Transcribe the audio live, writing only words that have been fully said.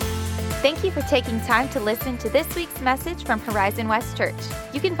Thank you for taking time to listen to this week's message from Horizon West Church.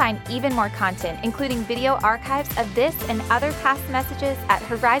 You can find even more content, including video archives of this and other past messages at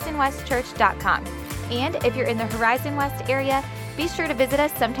horizonwestchurch.com. And if you're in the Horizon West area, be sure to visit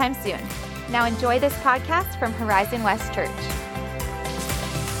us sometime soon. Now enjoy this podcast from Horizon West Church.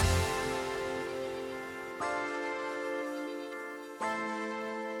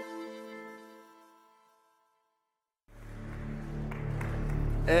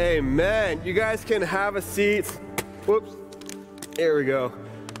 Amen. You guys can have a seat. Whoops. There we go.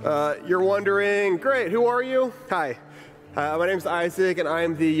 You're wondering, great, who are you? Hi. My name is Isaac, and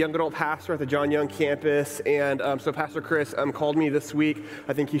I'm the young adult pastor at the John Young campus. And so Pastor Chris called me this week.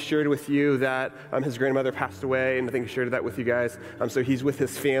 I think he shared with you that his grandmother passed away, and I think he shared that with you guys. So he's with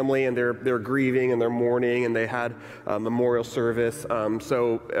his family, and they're grieving, and they're mourning, and they had a memorial service.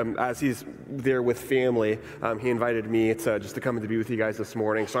 As he's there with family, he invited me to come and to be with you guys this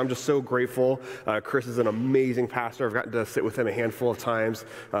morning. So I'm just so grateful. Chris is an amazing pastor. I've gotten to sit with him a handful of times.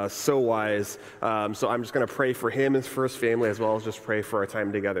 So wise. So I'm just going to pray for him and for his family, as well as just pray for our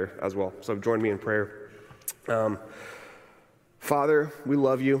time together as well. So join me in prayer. Father, we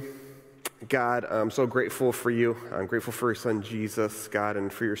love you. God, I'm so grateful for you. I'm grateful for your son, Jesus, God,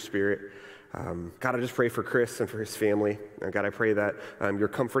 and for your spirit. God, I just pray for Chris and for his family. God, I pray that you're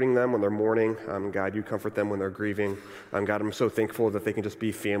comforting them when they're mourning. God, you comfort them when they're grieving. God, I'm so thankful that they can just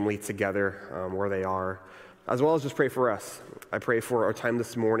be family together where they are, as well as just pray for us. I pray for our time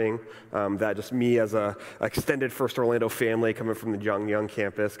this morning, that just me as a extended First Orlando family coming from the John Young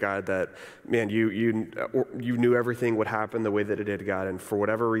campus, God, that, man, you knew everything would happen the way that it did, God, and for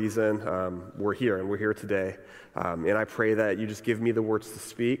whatever reason, we're here today. And I pray that you just give me the words to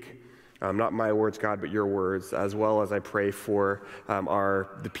speak. Not my words, God, but your words, as well as I pray for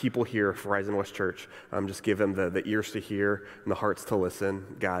the people here at Horizon West Church. Just give them the ears to hear and the hearts to listen,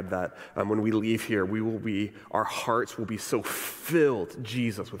 God, that when we leave here, our hearts will be so filled,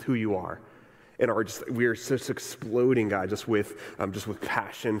 Jesus, with who you are. And we are just exploding, God, just with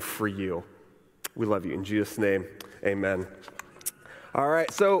passion for you. We love you. In Jesus' name, amen. All right,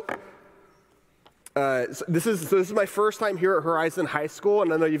 so this is my first time here at Horizon High School,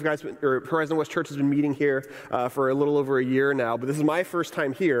 and I know Horizon West Church has been meeting here for a little over a year now, but this is my first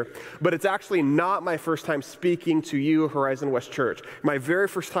time here, but it's actually not my first time speaking to you, Horizon West Church. My very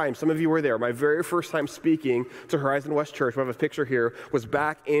first time, some of you were there, my very first time speaking to Horizon West Church, we have a picture here, was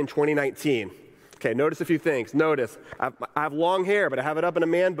back in 2019. Okay, notice a few things. Notice, I have long hair, but I have it up in a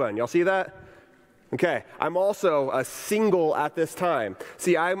man bun. Y'all see that? Okay, I'm also single at this time.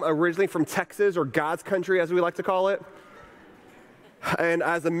 See, I'm originally from Texas, or God's country, as we like to call it. And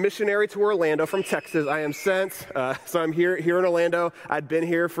as a missionary to Orlando from Texas, I am sent. So I'm here in Orlando. I'd been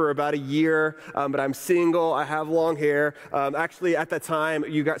here for about a year, but I'm single. I have long hair. Actually, at that time,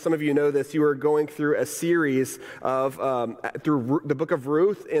 some of you know this. You were going through a series of through the book of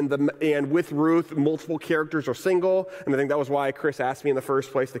Ruth, and with Ruth, multiple characters are single. And I think that was why Chris asked me in the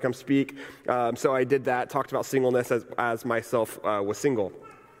first place to come speak. So I did that. Talked about singleness as myself was single.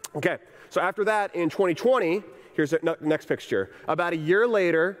 Okay. So after that, in 2020. Here's the next picture. About a year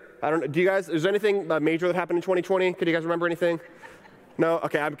later, is there anything major that happened in 2020? Could you guys remember anything? No?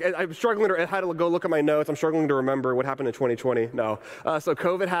 Okay, I'm struggling I had to go look at my notes. I'm struggling to remember what happened in 2020. No. So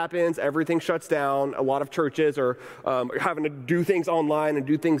COVID happens, everything shuts down. A lot of churches are having to do things online and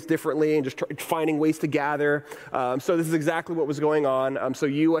do things differently and just finding ways to gather. So this is exactly what was going on. So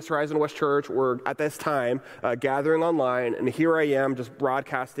you, as Horizon West Church, were at this time gathering online, and here I am just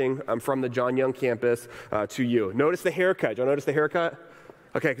broadcasting from the John Young campus to you. Notice the haircut. Y'all notice the haircut?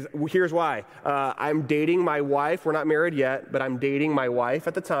 Okay, here's why. I'm dating my wife. We're not married yet, but I'm dating my wife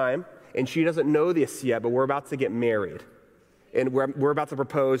at the time, and she doesn't know this yet, but we're about to get married. And we're about to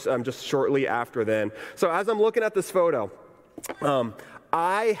propose just shortly after then. So as I'm looking at this photo,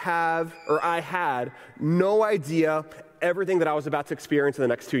 I had no idea everything that I was about to experience in the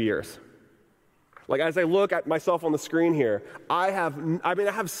next 2 years. Like, as I look at myself on the screen here, I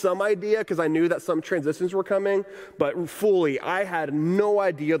have some idea because I knew that some transitions were coming, but fully, I had no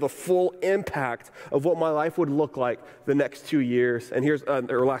idea the full impact of what my life would look like the next 2 years. And here's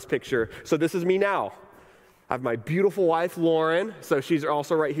our last picture. So this is me now. I have my beautiful wife, Lauren, so she's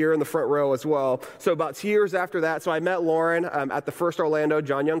also right here in the front row as well. So about 2 years after that, so I met Lauren at the First Orlando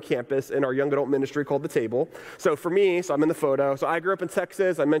John Young campus in our young adult ministry called The Table. So for me, I'm in the photo. So I grew up in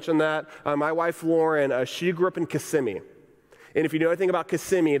Texas. I mentioned that. My wife, Lauren, she grew up in Kissimmee. And if you know anything about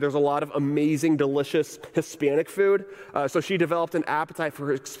Kissimmee, there's a lot of amazing, delicious Hispanic food. So she developed an appetite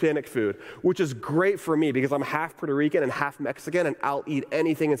for Hispanic food, which is great for me because I'm half Puerto Rican and half Mexican, and I'll eat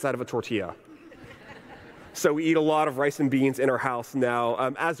anything inside of a tortilla. So we eat a lot of rice and beans in our house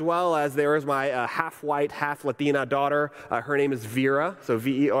now, as well as there is my half-white, half-Latina daughter. Her name is Vera, so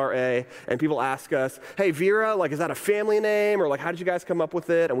V-E-R-A. And people ask us, hey, Vera, like, is that a family name? Or like, how did you guys come up with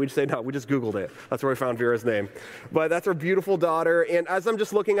it? And we just say, no, we just Googled it. That's where we found Vera's name. But that's our beautiful daughter. And as I'm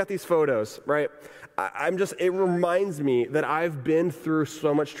just looking at these photos, right, it reminds me that I've been through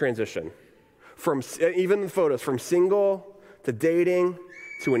so much transition. From even the photos, from single to dating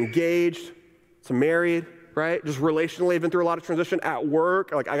to engaged to married, right? Just relationally, I've been through a lot of transition at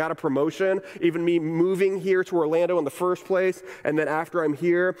work. Like, I got a promotion, even me moving here to Orlando in the first place. And then after I'm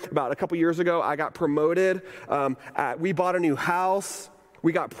here, about a couple years ago, I got promoted. We bought a new house.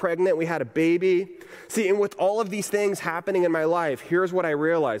 We got pregnant. We had a baby. See, and with all of these things happening in my life, here's what I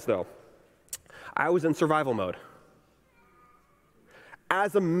realized, though. I was in survival mode.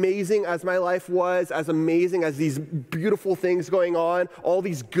 As amazing as my life was, as amazing as these beautiful things going on, all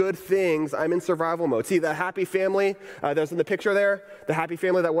these good things, I'm in survival mode. See, the happy family that was in the picture there, the happy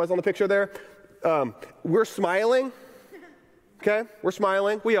family that was on the picture there, we're smiling, okay? We're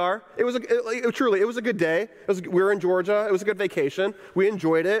smiling. We are. It was a good day. We were in Georgia. It was a good vacation. We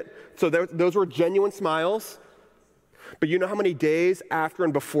enjoyed it. So those were genuine smiles. But you know how many days after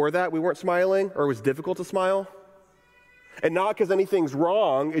and before that we weren't smiling, or it was difficult to smile? And not because anything's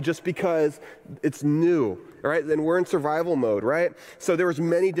wrong, it's just because it's new, right? And we're in survival mode, right? So there was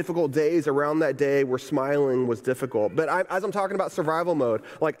many difficult days around that day where smiling was difficult. But as I'm talking about survival mode,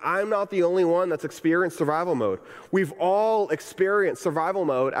 like, I'm not the only one that's experienced survival mode. We've all experienced survival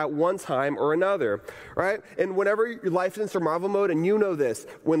mode at one time or another, right? And whenever your life is in survival mode, and you know this,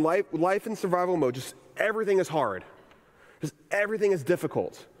 when life in survival mode, just everything is hard. Just everything is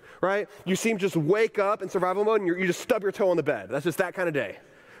difficult. Right? You seem to just wake up in survival mode and you just stub your toe on the bed. That's just that kind of day,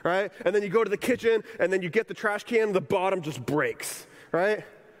 right? And then you go to the kitchen and then you get the trash can, the bottom just breaks, right?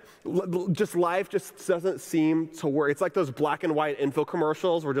 Just life just doesn't seem to work. It's like those black and white info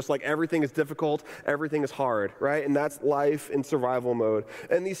commercials where just like everything is difficult, everything is hard, right? And that's life in survival mode.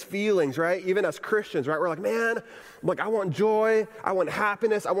 And these feelings, right? Even as Christians, right? We're like, man, like, I want joy, I want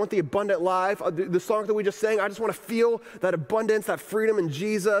happiness, I want the abundant life. The song that we just sang, I just want to feel that abundance, that freedom in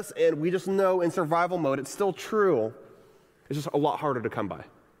Jesus. And we just know in survival mode, it's still true. It's just a lot harder to come by.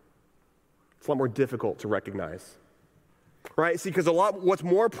 It's a lot more difficult to recognize. Right? See, because what's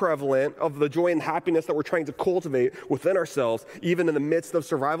more prevalent of the joy and happiness that we're trying to cultivate within ourselves, even in the midst of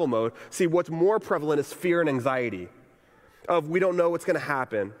survival mode, see, what's more prevalent is fear and anxiety of we don't know what's going to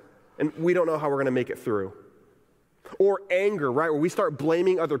happen and we don't know how we're going to make it through. Or anger, right? Where we start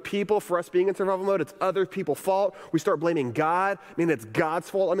blaming other people for us being in survival mode. It's other people's fault. We start blaming God. I mean, it's God's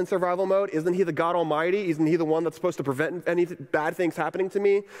fault I'm in survival mode. Isn't he the God Almighty? Isn't he the one that's supposed to prevent any bad things happening to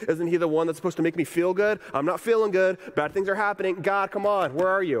me? Isn't he the one that's supposed to make me feel good? I'm not feeling good. Bad things are happening. God, come on. Where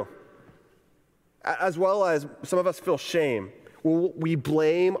are you? As well as some of us feel shame. We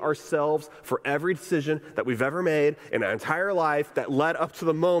blame ourselves for every decision that we've ever made in our entire life that led up to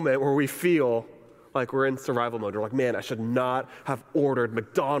the moment where we feel like we're in survival mode. We're like, man, I should not have ordered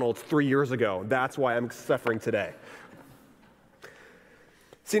McDonald's 3 years ago. That's why I'm suffering today.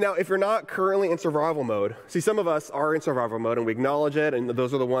 See, now, if you're not currently in survival mode, see, some of us are in survival mode and we acknowledge it, and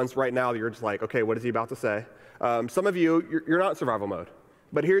those are the ones right now that you're just like, okay, what is he about to say? Some of you're not in survival mode.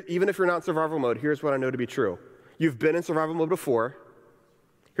 But here, even if you're not in survival mode, here's what I know to be true. You've been in survival mode before.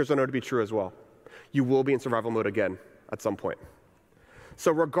 Here's what I know to be true as well. You will be in survival mode again at some point.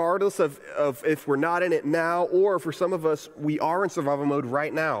 So regardless of if we're not in it now, or for some of us, we are in survival mode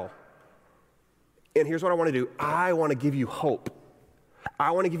right now. And here's what I want to do. I want to give you hope. I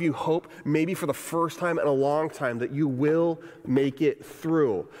want to give you hope, maybe for the first time in a long time, that you will make it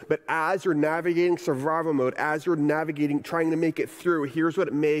through. But as you're navigating survival mode, as you're navigating, trying to make it through, here's what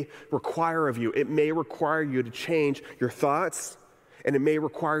it may require of you. It may require you to change your thoughts, and it may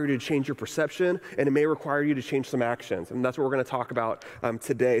require you to change your perception, and it may require you to change some actions. And that's what we're going to talk about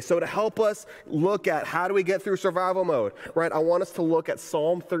today. So to help us look at how do we get through survival mode, right, I want us to look at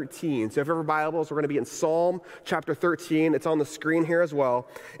Psalm 13. So if you have your Bibles, we're going to be in Psalm chapter 13. It's on the screen here as well.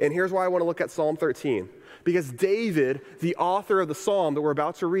 And here's why I want to look at Psalm 13. Because David, the author of the Psalm that we're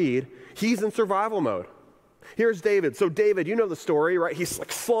about to read, he's in survival mode. Here's David. So David, you know the story, right? He's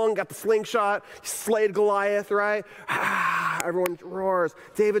like got the slingshot, he slayed Goliath, right? Everyone roars.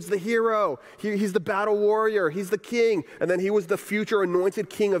 David's the hero. He's the battle warrior. He's the king. And then he was the future anointed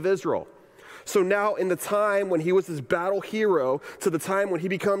king of Israel. So now in the time when he was this battle hero to the time when he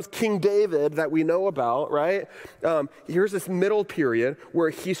becomes King David that we know about, right? Here's this middle period where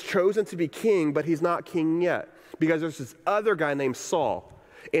he's chosen to be king, but he's not king yet because there's this other guy named Saul.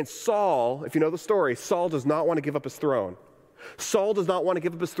 And Saul, if you know the story, Saul does not want to give up his throne. Saul does not want to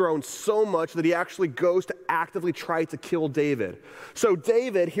give up his throne so much that he actually goes to actively try to kill David. So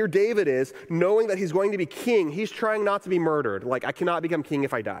David is, knowing that he's going to be king, he's trying not to be murdered. Like, I cannot become king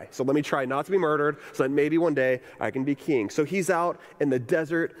if I die. So let me try not to be murdered so that maybe one day I can be king. So he's out in the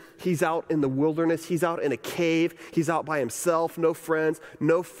desert. He's out in the wilderness. He's out in a cave. He's out by himself, no friends,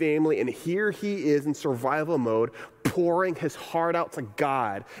 no family. And here he is in survival mode, pouring his heart out to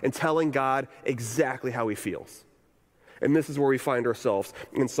God and telling God exactly how he feels. And this is where we find ourselves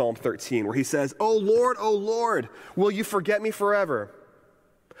in Psalm 13, where he says, oh Lord, will you forget me forever?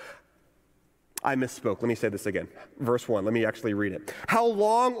 I misspoke. Let me say this again. Verse 1, let me actually read it. How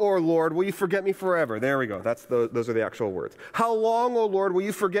long, O Lord, will you forget me forever? There we go. Those are the actual words. How long, O Lord, will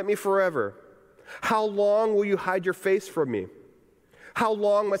you forget me forever? How long will you hide your face from me? How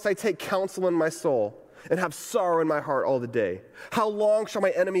long must I take counsel in my soul and have sorrow in my heart all the day? How long shall my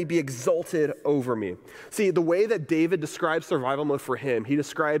enemy be exalted over me? See, the way that David describes survival mode for him, he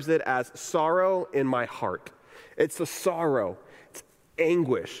describes it as sorrow in my heart. It's the sorrow, it's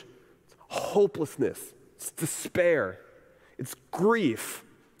anguish, it's hopelessness, it's despair, it's grief,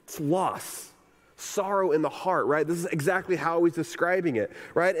 it's loss. Sorrow in the heart, right? This is exactly how he's describing it,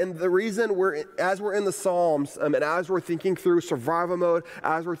 right? And the reason as we're in the Psalms and as we're thinking through survival mode,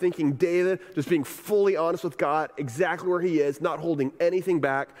 as we're thinking David, just being fully honest with God, exactly where he is, not holding anything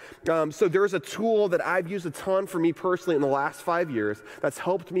back. So there's a tool that I've used a ton for me personally in the last 5 years that's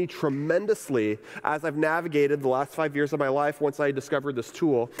helped me tremendously as I've navigated the last 5 years of my life once I discovered this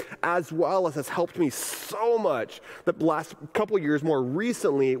tool, as well as has helped me so much the last couple of years more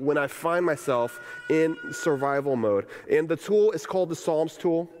recently when I find myself in survival mode. And the tool is called the Psalms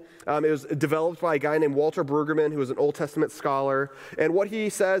tool. It was developed by a guy named Walter Brueggemann, who was an Old Testament scholar. And what he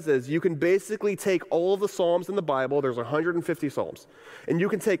says is you can basically take all of the Psalms in the Bible, there's 150 Psalms, and you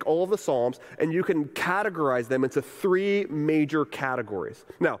can take all of the Psalms and you can categorize them into 3 major categories.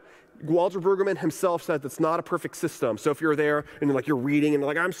 Now, Walter Brueggemann himself said that's not a perfect system. So if you're there and you're reading and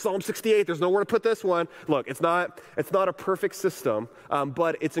you're like, I'm Psalm 68, there's nowhere to put this one. Look, it's not a perfect system,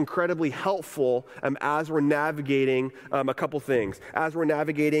 but it's incredibly helpful as we're navigating a couple things. As we're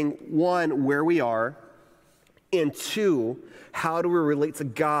navigating, 1, where we are, and 2, how do we relate to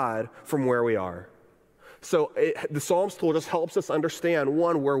God from where we are? So the Psalms tool just helps us understand,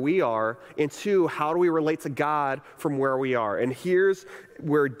 1, where we are, and 2, how do we relate to God from where we are? And here's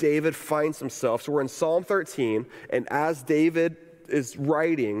where David finds himself. So we're in Psalm 13, and as David is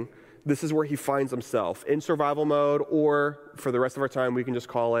writing, this is where he finds himself, in survival mode, or for the rest of our time, we can just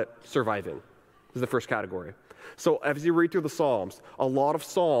call it surviving. This is the first category. So as you read through the Psalms, a lot of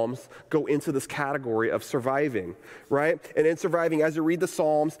Psalms go into this category of surviving, right? And in surviving, as you read the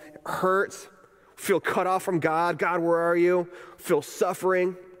Psalms, it hurts, feel cut off from God. God, where are you? Feel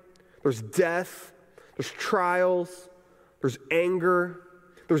suffering. There's death. There's trials. There's anger.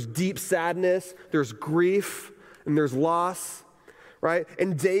 There's deep sadness. There's grief. And there's loss, right?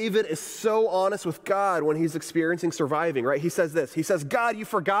 And David is so honest with God when he's experiencing surviving, right? He says this. He says, God, you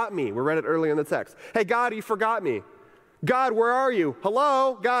forgot me. We read it earlier in the text. Hey, God, you forgot me. God, where are you?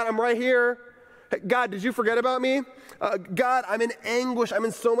 Hello? God, I'm right here. God, did you forget about me? God, I'm in anguish. I'm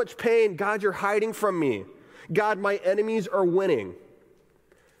in so much pain. God, you're hiding from me. God, my enemies are winning.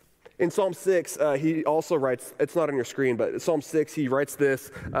 In Psalm 6, he also writes, it's not on your screen, but in Psalm 6, he writes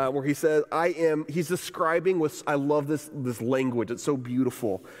this, where he says, he's describing I love this language. It's so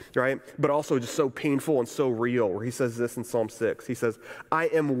beautiful, right? But also just so painful and so real, where he says this in Psalm 6. He says, I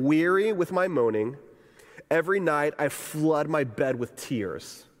am weary with my moaning. Every night I flood my bed with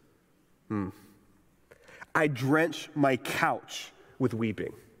tears. I drench my couch with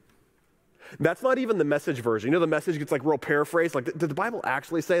weeping. That's not even the Message version. You know, the Message gets real paraphrased. Did the Bible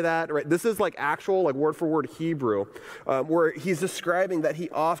actually say that? Right? This is actual, word for word Hebrew, where he's describing that he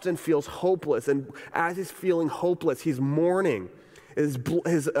often feels hopeless. And as he's feeling hopeless, he's mourning. He's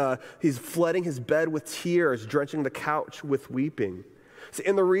flooding his bed with tears, drenching the couch with weeping. See,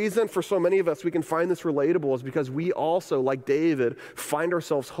 and the reason for so many of us we can find this relatable is because we also, like David, find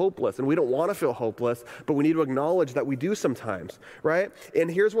ourselves hopeless. And we don't want to feel hopeless, but we need to acknowledge that we do sometimes, right? And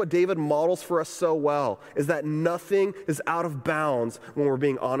here's what David models for us so well, is that nothing is out of bounds when we're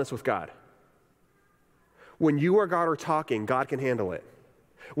being honest with God. When you or God are talking, God can handle it.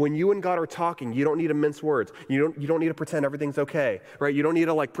 When you and God are talking, you don't need to mince words. You don't need to pretend everything's okay, right? You don't need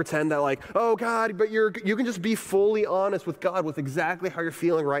to pretend that oh God, but you can just be fully honest with God with exactly how you're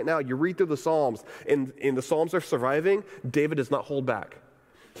feeling right now. You read through the Psalms, and in the Psalms are surviving, David does not hold back.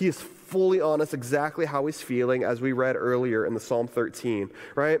 He is fully honest exactly how he's feeling, as we read earlier in the Psalm 13,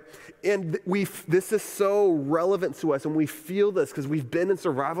 right? And this is so relevant to us, and we feel this because we've been in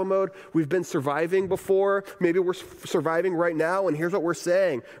survival mode. We've been surviving before. Maybe we're surviving right now, and here's what we're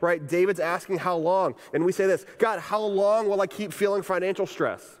saying, right? David's asking how long, and we say this, God, how long will I keep feeling financial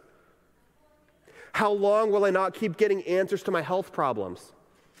stress? How long will I not keep getting answers to my health problems?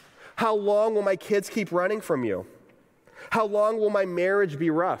 How long will my kids keep running from you? How long will my marriage be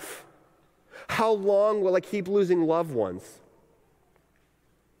rough? How long will I keep losing loved ones?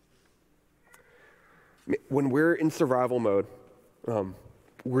 When we're in survival mode,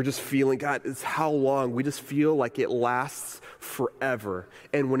 we're just feeling, God, it's how long? We just feel like it lasts forever.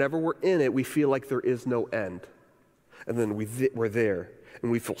 And whenever we're in it, we feel like there is no end. And then we're there,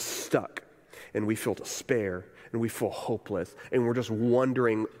 and we feel stuck, and we feel despair, and we feel hopeless, and we're just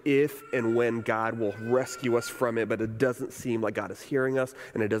wondering if and when God will rescue us from it, but it doesn't seem like God is hearing us,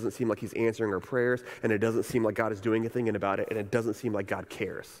 and it doesn't seem like he's answering our prayers, and it doesn't seem like God is doing anything about it, and it doesn't seem like God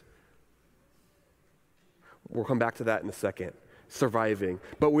cares. We'll come back to that in a second, surviving.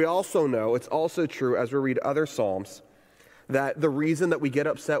 But we also know, it's also true as we read other Psalms, that the reason that we get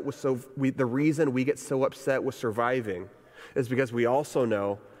upset with the reason we get so upset with surviving is because we also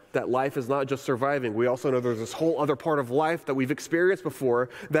know that life is not just surviving. We also know there's this whole other part of life that we've experienced before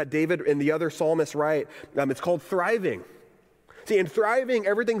that David and the other psalmists write. It's called thriving. See, in thriving,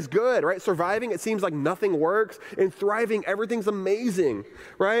 everything's good, right? Surviving, it seems like nothing works. In thriving, everything's amazing,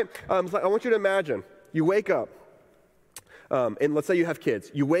 right? I want you to imagine, you wake up, and let's say you have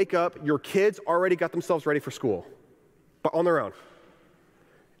kids. You wake up, your kids already got themselves ready for school, but on their own.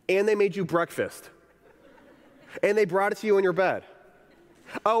 And they made you breakfast. And they brought it to you in your bed.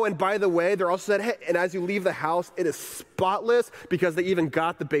 Oh, and by the way, they're also said, hey, and as you leave the house, it is spotless because they even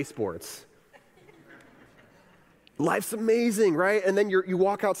got the baseboards. Life's amazing, right? And then you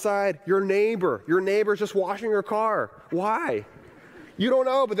walk outside, your neighbor's just washing your car. Why? You don't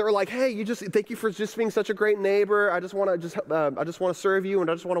know, but they're like, hey, thank you for just being such a great neighbor. I just want to serve you,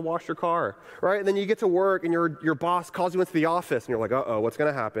 and I just want to wash your car, right? And then you get to work, and your boss calls you into the office, and you're like, what's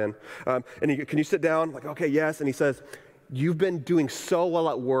going to happen? Can you sit down? Like, okay, yes. And he says, you've been doing so well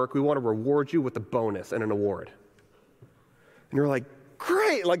at work, we want to reward you with a bonus and an award. And you're like,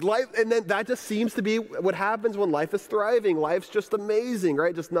 great, like life, and then that just seems to be what happens when life is thriving. Life's just amazing,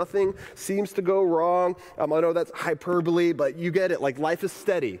 right? Just nothing seems to go wrong. I know that's hyperbole, but you get it, like life is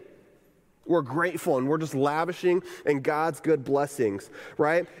steady. We're grateful, and we're just lavishing in God's good blessings,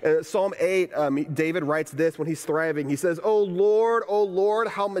 right? And Psalm 8, David writes this when he's thriving. He says, oh Lord,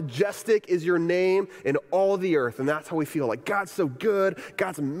 how majestic is your name in all the earth. And that's how we feel, like God's so good,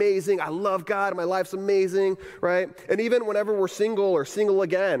 God's amazing, I love God, my life's amazing, right? And even whenever we're single or single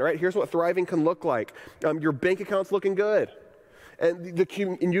again, right? Here's what thriving can look like. Your bank account's looking good. And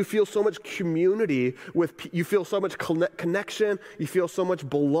you feel so much community you feel so much connection, you feel so much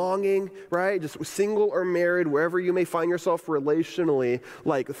belonging, right? Just single or married, wherever you may find yourself relationally,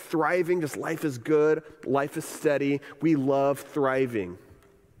 like thriving, just life is good, life is steady. We love thriving.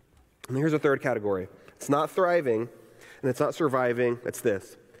 And here's a third category. It's not thriving, and it's not surviving, it's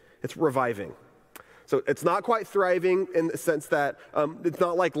this. It's reviving. So it's not quite thriving in the sense that it's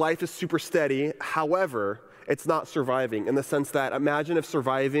not like life is super steady. However, it's not surviving in the sense that imagine if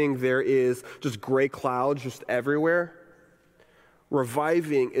surviving there is just gray clouds just everywhere.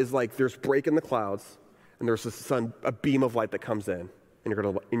 Reviving is like there's break in the clouds and there's a beam of light that comes in,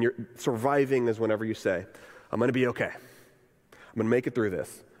 and you're surviving is whenever you say, I'm going to be okay. I'm going to make it through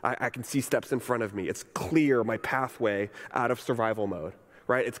this. I can see steps in front of me. It's clear my pathway out of survival mode,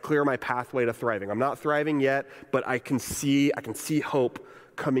 right? It's clear my pathway to thriving. I'm not thriving yet, but I can see hope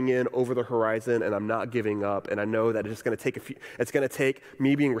coming in over the horizon, and I'm not giving up. And I know that it's going to take it's going to take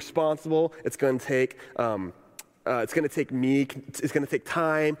me being responsible. It's going to take time. It's going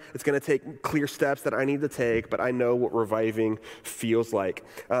to take clear steps that I need to take, but I know what reviving feels like.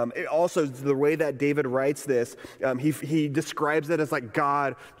 Also, the way that David writes this, he describes it as like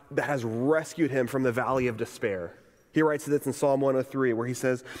God that has rescued him from the valley of despair. He writes this in Psalm 103, where he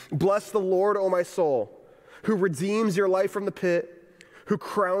says, bless the Lord, O my soul, who redeems your life from the pit, who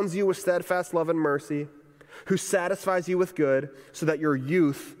crowns you with steadfast love and mercy, who satisfies you with good, so that your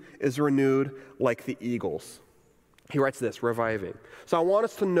youth is renewed like the eagles. He writes this, reviving. So I want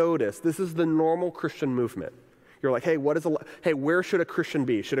us to notice, this is the normal Christian movement. You're like, hey, where should a Christian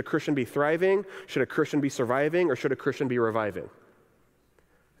be? Should a Christian be thriving? Should a Christian be surviving? Or should a Christian be reviving?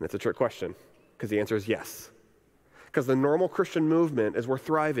 And it's a trick question, because the answer is yes. Because the normal Christian movement is we're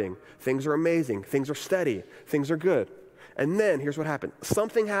thriving. Things are amazing. Things are steady. Things are good. And then, here's what happens.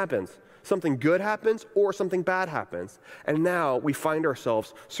 Something happens. Something good happens or something bad happens. And now we find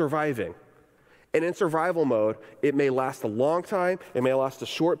ourselves surviving. And in survival mode, it may last a long time, it may last a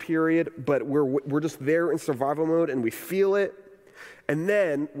short period, but we're just there in survival mode and we feel it. And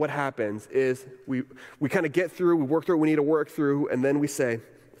then what happens is we kind of get through, we work through what we need to work through, and then we say,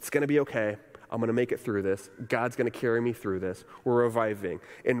 it's going to be okay. I'm going to make it through this. God's going to carry me through this. We're reviving.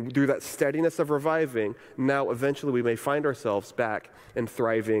 And through that steadiness of reviving, now eventually we may find ourselves back and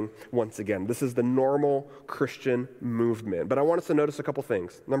thriving once again. This is the normal Christian movement. But I want us to notice a couple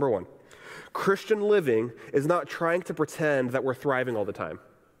things. Number one, Christian living is not trying to pretend that we're thriving all the time.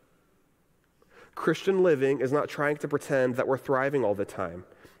 Christian living is not trying to pretend that we're thriving all the time,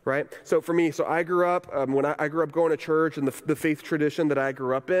 right? So for me, I grew up, when I grew up going to church and the faith tradition that I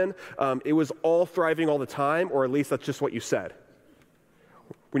grew up in, it was all thriving all the time, or at least that's just what you said.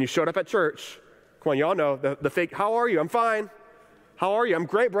 When you showed up at church, come on, y'all know, the fake, how are you? I'm fine. How are you? I'm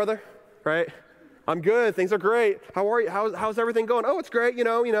great, brother, right? I'm good. Things are great. How are you? How's everything going? Oh, it's great, you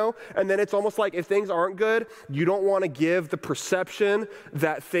know. And then it's almost like if things aren't good, you don't want to give the perception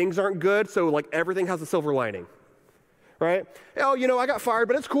that things aren't good, so like everything has a silver lining, right? Oh, I got fired,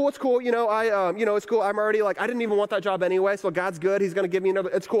 but it's cool. It's cool. It's cool. I'm already I didn't even want that job anyway, so God's good. He's going to give me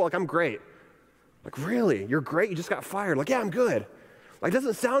another. It's cool. I'm great. Really? You're great? You just got fired. Yeah, I'm good. It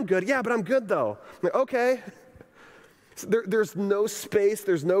doesn't sound good. Yeah, but I'm good though. Okay. There's no space,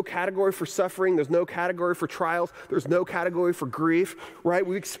 there's no category for suffering, there's no category for trials, there's no category for grief, right?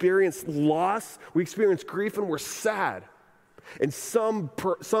 We experience loss, we experience grief, and we're sad. And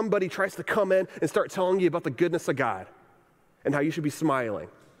somebody tries to come in and start telling you about the goodness of God and how you should be smiling.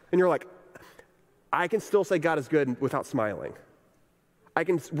 And you're like, I can still say God is good without smiling. I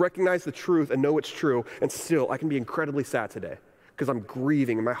can recognize the truth and know it's true, and still I can be incredibly sad today because I'm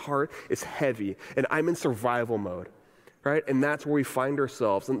grieving and my heart is heavy and I'm in survival mode. Right? And that's where we find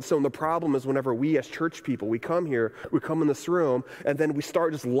ourselves. And so the problem is whenever we as church people, we come here, we come in this room, and then we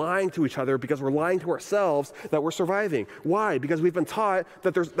start just lying to each other because we're lying to ourselves that we're surviving. Why? Because we've been taught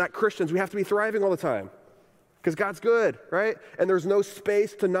that Christians, we have to be thriving all the time. Because God's good, right? And there's no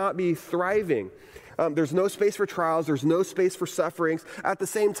space to not be thriving. There's no space for trials. There's no space for sufferings. At the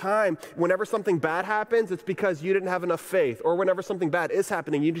same time, whenever something bad happens, it's because you didn't have enough faith. Or whenever something bad is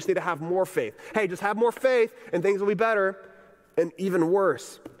happening, you just need to have more faith. Hey, just have more faith and things will be better. And even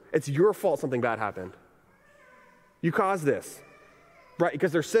worse, it's your fault something bad happened. You caused this, right?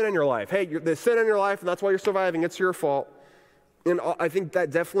 Because there's sin in your life. Hey, there's sin in your life and that's why you're surviving. It's your fault. And I think that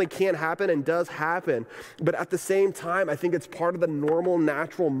definitely can happen and does happen. But at the same time, I think it's part of the normal,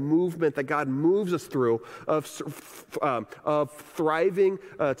 natural movement that God moves us through of thriving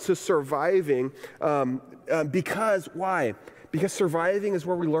to surviving. Because, why? Because surviving is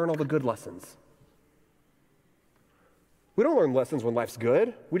where we learn all the good lessons. We don't learn lessons when life's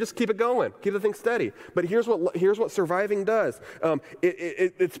good. We just keep it going, keep the thing steady. But here's what surviving does.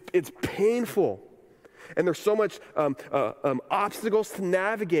 It's painful. And there's so much obstacles to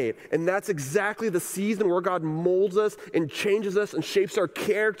navigate. And that's exactly the season where God molds us and changes us and shapes our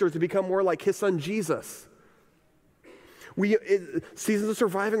character to become more like his son, Jesus. Seasons of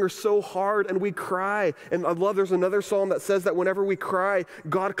surviving are so hard and we cry. And I love there's another psalm that says that whenever we cry,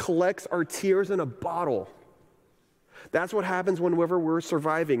 God collects our tears in a bottle. That's what happens whenever we're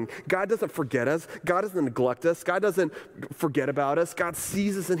surviving. God doesn't forget us. God doesn't neglect us. God doesn't forget about us. God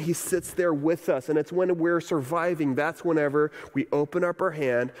sees us and he sits there with us. And it's when we're surviving, that's whenever we open up our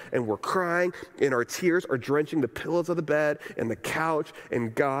hand and we're crying and our tears are drenching the pillows of the bed and the couch,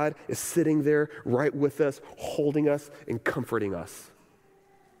 and God is sitting there right with us, holding us and comforting us.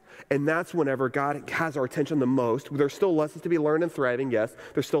 And that's whenever God has our attention the most. There's still lessons to be learned in thriving, yes.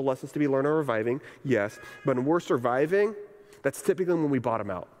 There's still lessons to be learned in reviving, yes. But when we're surviving, that's typically when we bottom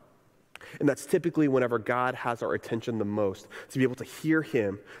out. And that's typically whenever God has our attention the most, to be able to hear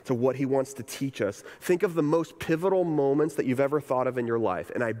him, to what he wants to teach us. Think of the most pivotal moments that you've ever thought of in your life.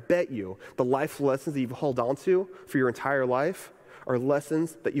 And I bet you the life lessons that you've held on to for your entire life are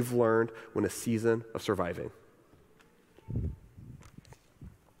lessons that you've learned when a season of surviving.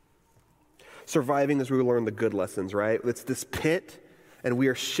 Surviving is where we learn the good lessons, right? It's this pit, and we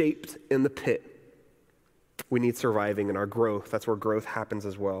are shaped in the pit. We need surviving in our growth. That's where growth happens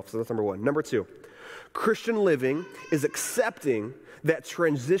as well. So that's number one. Number two, Christian living is accepting that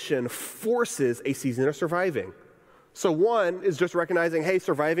transition forces a season of surviving. So one is just recognizing, hey,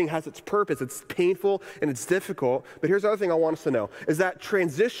 surviving has its purpose. It's painful and it's difficult. But here's the other thing I want us to know, is that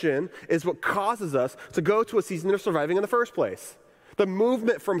transition is what causes us to go to a season of surviving in the first place. The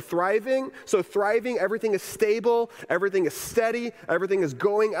movement from thriving, so thriving, everything is stable, everything is steady, everything is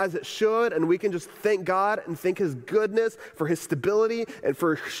going as it should, and we can just thank God and thank his goodness for his stability and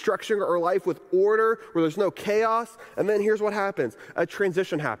for structuring our life with order where there's no chaos. And then here's what happens. A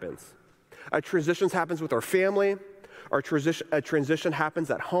transition happens. A transition happens with our family. A transition happens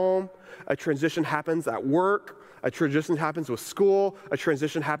at home. A transition happens at work. A transition happens with school. A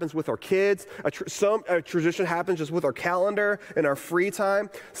transition happens with our kids. A transition happens just with our calendar and our free time.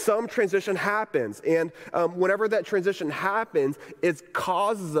 Some transition happens. And whenever that transition happens, it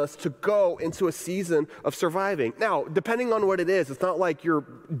causes us to go into a season of surviving. Now, depending on what it is, it's not like you're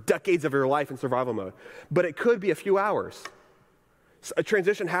decades of your life in survival mode, but it could be a few hours. A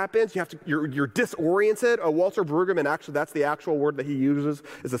transition happens, you're disoriented. Walter Brueggemann, actually, that's the actual word that he uses,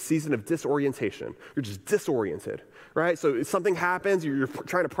 is a season of disorientation. You're just disoriented, right? So something happens, you're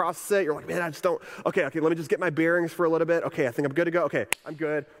trying to process it, you're like, man, I just don't, okay, let me just get my bearings for a little bit. Okay, I think I'm good to go. Okay, I'm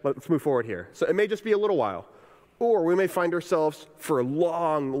good. Let's move forward here. So it may just be a little while. Or we may find ourselves for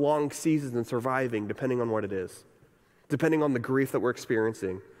long, long seasons in surviving, depending on what it is, depending on the grief that we're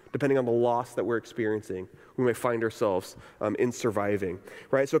experiencing. Depending on the loss that we're experiencing, we may find ourselves in surviving,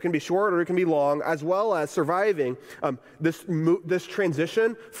 right? So it can be short or it can be long, as well as surviving. This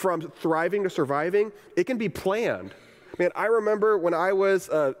transition from thriving to surviving, it can be planned. Man, I remember when I was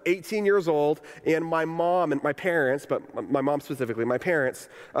 18 years old, and my mom and my parents, but my mom specifically, my parents,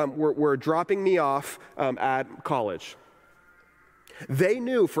 were dropping me off at college. They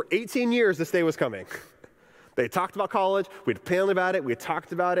knew for 18 years this day was coming. They talked about college, we'd planned about it, we had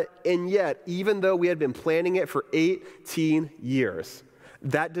talked about it, and yet, even though we had been planning it for 18 years,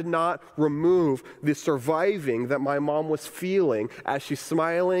 that did not remove the surviving that my mom was feeling as she's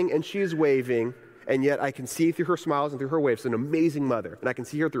smiling and she's waving, and yet I can see through her smiles and through her waves, an amazing mother, and I can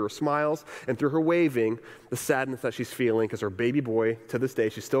see her through her smiles and through her waving, the sadness that she's feeling, because her baby boy, to this day,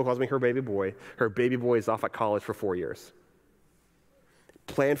 she still calls me her baby boy is off at college for 4 years.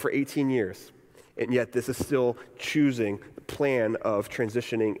 Planned for 18 years. And yet this is still choosing the plan of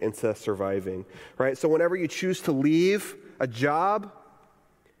transitioning into surviving, right? So whenever you choose to leave a job,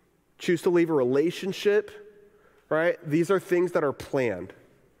 choose to leave a relationship, right? These are things that are planned.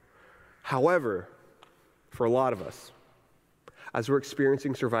 However, for a lot of us, as we're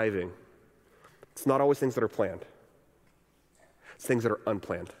experiencing surviving, it's not always things that are planned. It's things that are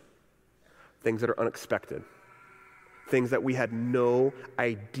unplanned, things that are unexpected, things that we had no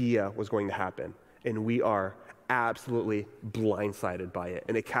idea was going to happen. And we are absolutely blindsided by it.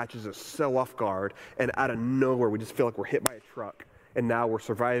 And it catches us so off guard. And out of nowhere, we just feel like we're hit by a truck. And now we're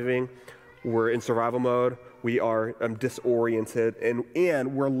surviving. We're in survival mode. We are disoriented.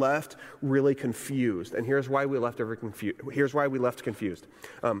 And we're left really confused. And here's why we left confused. Here's why we left confused.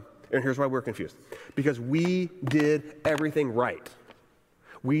 And here's why we're confused. Because we did everything right.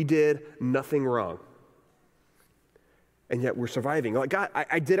 We did nothing wrong. And yet we're surviving. Like, God,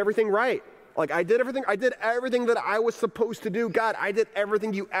 I did everything right. Like, I did everything that I was supposed to do. God, I did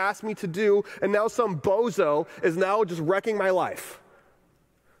everything you asked me to do, and now some bozo is now just wrecking my life.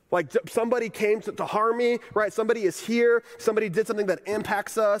 Like, somebody came to harm me, right? Somebody is here. Somebody did something that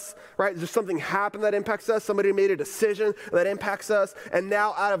impacts us, right? There's something happened that impacts us. Somebody made a decision that impacts us, and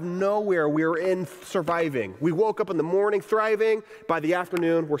now out of nowhere, we're in surviving. We woke up in the morning thriving. By the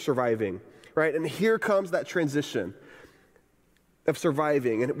afternoon, we're surviving, right? And here comes that transition of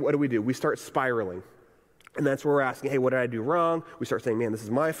surviving, and what do? We start spiraling. And that's where we're asking, hey, what did I do wrong? We start saying, man, this is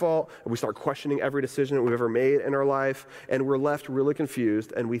my fault. And we start questioning every decision that we've ever made in our life, and we're left really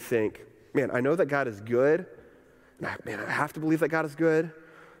confused, and we think, man, I know that God is good. Man, I have to believe that God is good.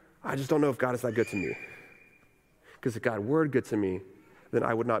 I just don't know if God is that good to me. Because if God were good to me, then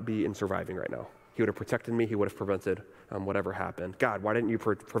I would not be in surviving right now. He would have protected me. He would have prevented whatever happened. God, why didn't you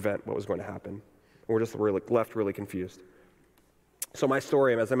prevent what was going to happen? And we're just left really confused. So my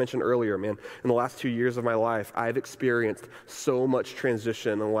story, as I mentioned earlier, man, in the last 2 years of my life, I've experienced so much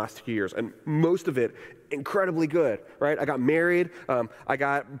transition in the last 2 years, and most of it incredibly good, right? I got married, I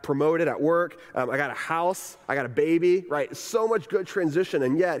got promoted at work, I got a house, I got a baby, right? So much good transition,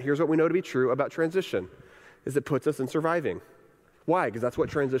 and yet, here's what we know to be true about transition, is it puts us in surviving. Why? Because that's what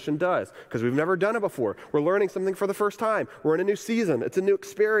transition does. Because we've never done it before. We're learning something for the first time. We're in a new season. It's a new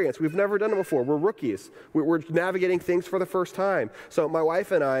experience. We've never done it before. We're rookies. We're navigating things for the first time. So my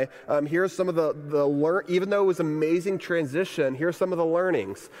wife and I, here's some of even though it was an amazing transition, here's some of the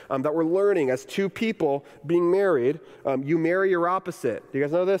learnings that we're learning as two people being married. You marry your opposite. Do you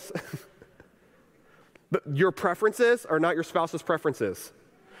guys know this? But your preferences are not your spouse's preferences.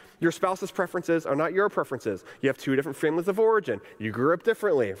 Your spouse's preferences are not your preferences. You have two different families of origin. You grew up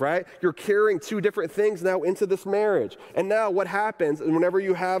differently, right? You're carrying two different things now into this marriage. And now what happens whenever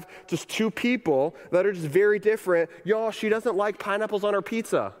you have just two people that are just very different? Y'all, she doesn't like pineapples on her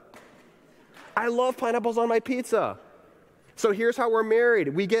pizza. I love pineapples on my pizza. So here's how we're married.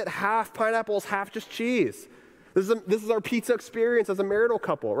 We get half pineapples, half just cheese. This is our pizza experience as a marital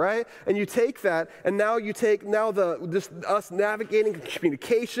couple, right? And you take that, and now you take us navigating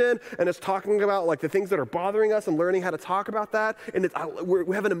communication and us talking about like the things that are bothering us and learning how to talk about that. And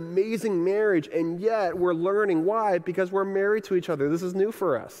we have an amazing marriage, and yet we're learning. Why? Because we're married to each other. This is new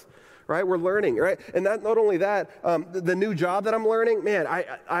for us. Right, we're learning, right, and not only that, the new job that I'm learning, man,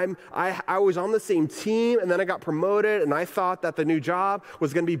 I was on the same team, and then I got promoted, and I thought that the new job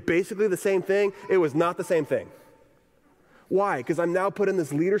was going to be basically the same thing. It was not the same thing. Why? Because I'm now put in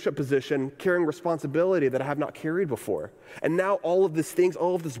this leadership position, carrying responsibility that I have not carried before, and now all of these things,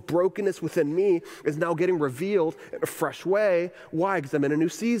 all of this brokenness within me is now getting revealed in a fresh way. Why? Because I'm in a new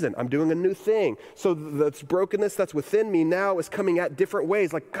season. I'm doing a new thing. So this brokenness that's within me now is coming at different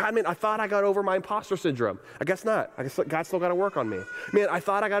ways. Like, God, man, I thought I got over my imposter syndrome. I guess not. I guess God still got to work on me. Man, I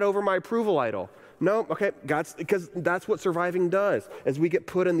thought I got over my approval idol. No, okay, because that's what surviving does. As we get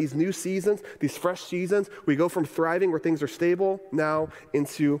put in these new seasons, these fresh seasons, we go from thriving where things are stable now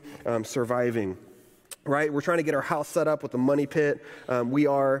into surviving. Right? We're trying to get our house set up with the money pit.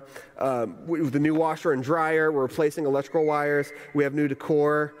 With the new washer and dryer, we're replacing electrical wires. We have new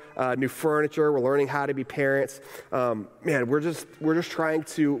decor, new furniture. We're learning how to be parents. Man, we're just trying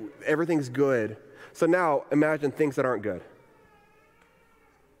to, everything's good. So now imagine things that aren't good.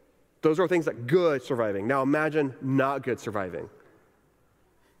 Those are things that good surviving. Now imagine not good surviving.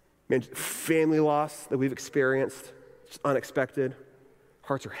 Man, family loss that we've experienced, just unexpected.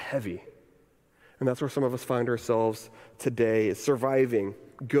 Hearts are heavy. And that's where some of us find ourselves today, is surviving,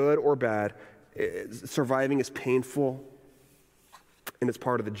 good or bad. Surviving is painful, and it's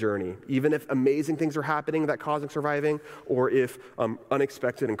part of the journey. Even if amazing things are happening that causing surviving, or if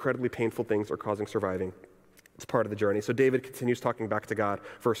unexpected, incredibly painful things are causing surviving. It's part of the journey. So David continues talking back to God,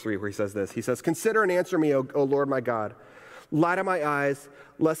 verse 3, where he says this. He says, "Consider and answer me, O Lord my God. Light of my eyes,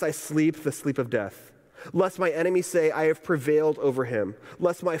 lest I sleep the sleep of death. Lest my enemies say, I have prevailed over him.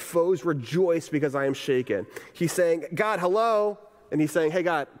 Lest my foes rejoice because I am shaken." He's saying, God, hello. And he's saying, hey,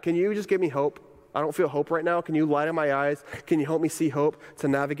 God, can you just give me hope? I don't feel hope right now. Can you light up my eyes? Can you help me see hope to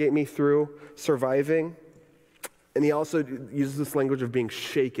navigate me through surviving? And he also uses this language of being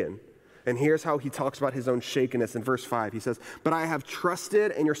shaken. And here's how he talks about his own shakenness in verse 5. He says, "But I have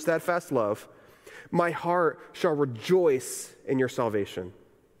trusted in your steadfast love. My heart shall rejoice in your salvation."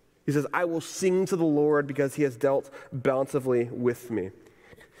 He says, "I will sing to the Lord because he has dealt bountifully with me."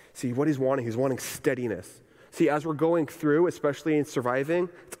 See, what he's wanting steadiness. See, as we're going through, especially in surviving,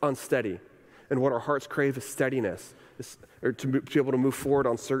 it's unsteady. And what our hearts crave is steadiness, or to be able to move forward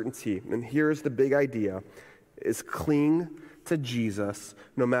on certainty. And here's the big idea, is cling to Jesus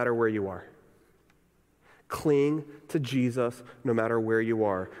no matter where you are. Cling to Jesus no matter where you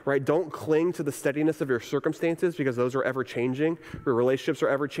are, right? Don't cling to the steadiness of your circumstances because those are ever changing. Your relationships are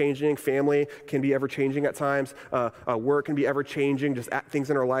ever changing. Family can be ever changing at times. Work can be ever changing. Just things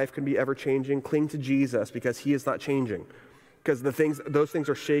in our life can be ever changing. Cling to Jesus because he is not changing. Because those things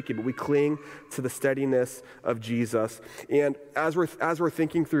are shaky, but we cling to the steadiness of Jesus. And as we're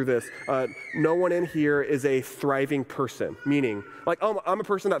thinking through this, no one in here is a thriving person, meaning, like, oh, I'm a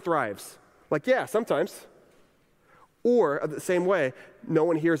person that thrives. Like, yeah, sometimes. Or the same way, no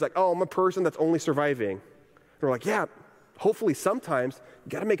one here is like, oh, I'm a person that's only surviving. And we're like, yeah, hopefully sometimes,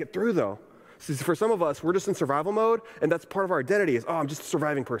 you got to make it through, though. So for some of us, we're just in survival mode, and that's part of our identity is, oh, I'm just a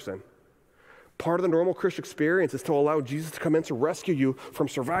surviving person. Part of the normal Christian experience is to allow Jesus to come in to rescue you from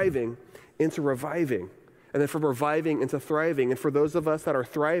surviving into reviving, and then from reviving into thriving. And for those of us that are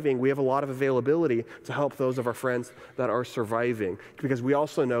thriving, we have a lot of availability to help those of our friends that are surviving, because we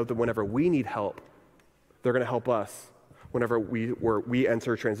also know that whenever we need help, they're going to help us whenever we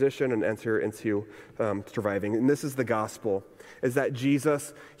enter transition and enter into surviving. And this is the gospel, is that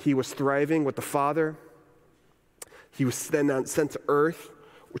Jesus, he was thriving with the Father. He was then sent to earth,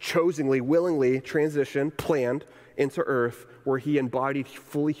 chosenly, willingly transitioned, planned into earth, where he embodied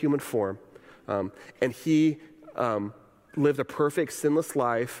fully human form. And he lived a perfect, sinless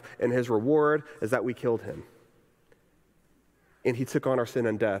life, and his reward is that we killed him. And he took on our sin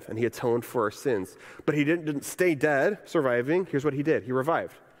and death, and he atoned for our sins. But he didn't stay dead, surviving. Here's what he did. He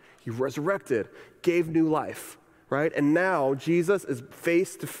revived. He resurrected, gave new life, right? And now Jesus is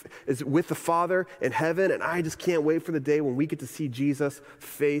is with the Father in heaven, and I just can't wait for the day when we get to see Jesus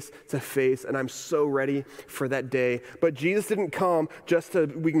face to face, and I'm so ready for that day. But Jesus didn't come just so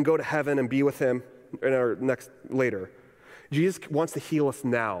we can go to heaven and be with him in our later. Jesus wants to heal us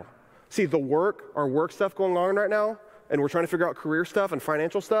now. See, our work stuff going on right now, and we're trying to figure out career stuff and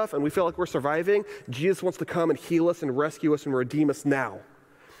financial stuff, and we feel like we're surviving. Jesus wants to come and heal us and rescue us and redeem us now.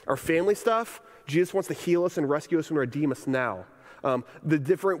 Our family stuff, Jesus wants to heal us and rescue us and redeem us now.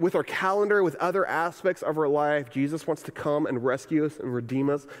 With our calendar, with other aspects of our life, Jesus wants to come and rescue us and redeem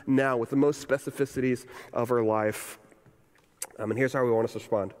us now with the most specificities of our life. And here's how we want us to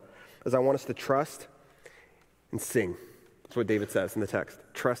respond. I want us to trust and sing. That's what David says in the text.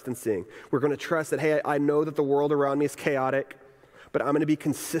 Trust and sing. We're going to trust that, hey, I know that the world around me is chaotic, but I'm going to be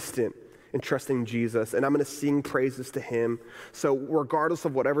consistent in trusting Jesus, and I'm going to sing praises to him. So regardless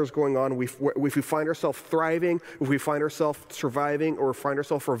of whatever's going on, if we find ourselves thriving, if we find ourselves surviving, or find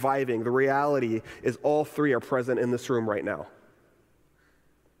ourselves reviving, the reality is all three are present in this room right now.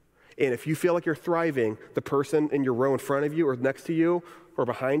 And if you feel like you're thriving, the person in your row in front of you or next to you or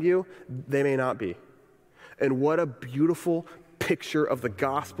behind you, they may not be. And what a beautiful picture of the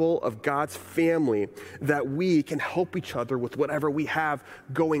gospel of God's family, that we can help each other with whatever we have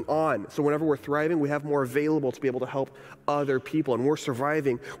going on. So whenever we're thriving, we have more available to be able to help other people. And when we're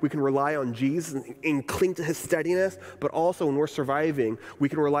surviving, we can rely on Jesus and cling to his steadiness, but also when we're surviving, we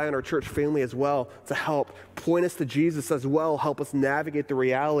can rely on our church family as well to help point us to Jesus as well, help us navigate the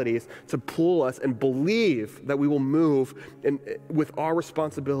realities, to pull us and believe that we will move with our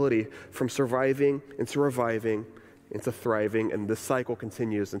responsibility from surviving into reviving into thriving, and this cycle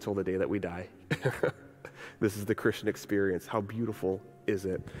continues until the day that we die. This is the Christian experience. How beautiful is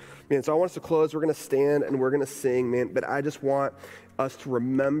it? Man, so I want us to close. We're going to stand and we're going to sing, man, but I just want us to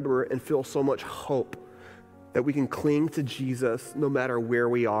remember and feel so much hope that we can cling to Jesus no matter where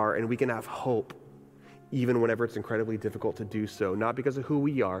we are, and we can have hope even whenever it's incredibly difficult to do so, not because of who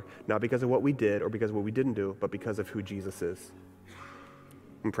we are, not because of what we did or because of what we didn't do, but because of who Jesus is.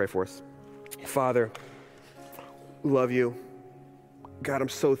 Let me pray for us. Father, we love you. God, I'm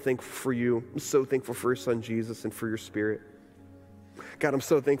so thankful for you. I'm so thankful for your son, Jesus, and for your spirit. God, I'm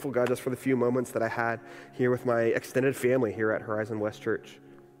so thankful, God, just for the few moments that I had here with my extended family here at Horizon West Church.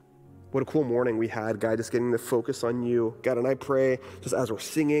 What a cool morning we had, God, just getting to focus on you. God, and I pray just as we're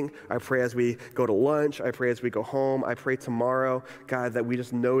singing, I pray as we go to lunch, I pray as we go home, I pray tomorrow, God, that we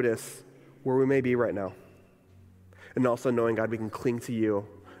just notice where we may be right now. And also knowing, God, we can cling to you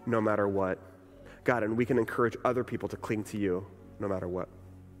no matter what. God, and we can encourage other people to cling to you no matter what.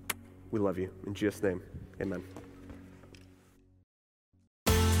 We love you. In Jesus' name, amen.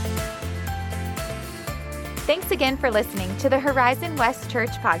 Thanks again for listening to the Horizon West Church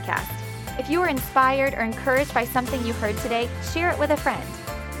podcast. If you were inspired or encouraged by something you heard today, share it with a friend.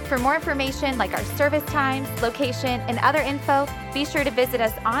 For more information like our service times, location, and other info, be sure to visit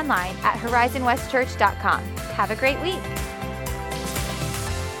us online at horizonwestchurch.com. Have a great week.